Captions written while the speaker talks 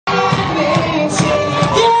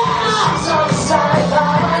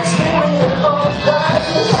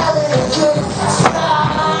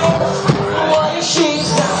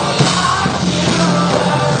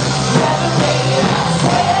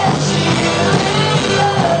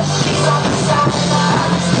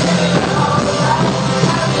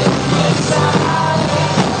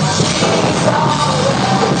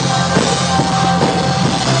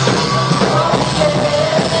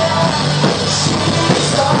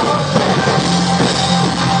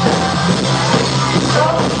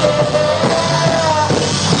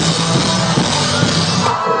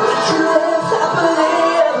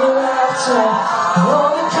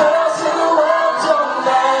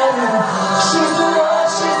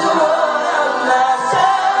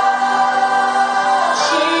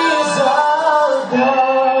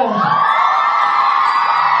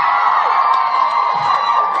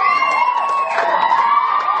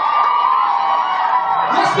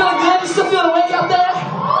Feeling good? You still feeling awake out there?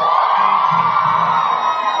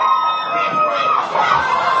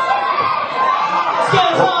 Let's get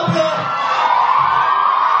it pumping.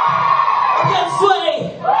 I'm getting sweaty.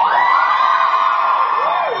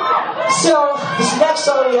 So, this next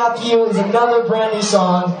song we have for you is another brand new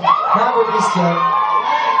song, not released yet.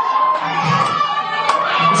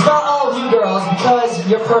 It's about all of you girls because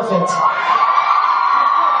you're perfect.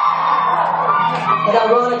 And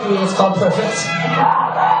ironically, it's called Perfect.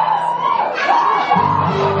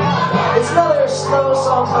 It's another slow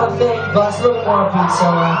song kind of thing, but it's a little bit more upbeat, so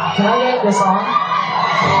can I get this on?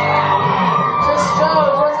 Just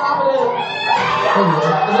go, we're confident. There you go.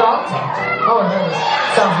 Is it on? Oh, there it is.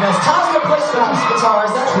 Sounds nice. Tom's gonna play some acoustic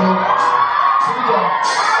guitars, that's true. Here we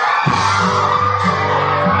go.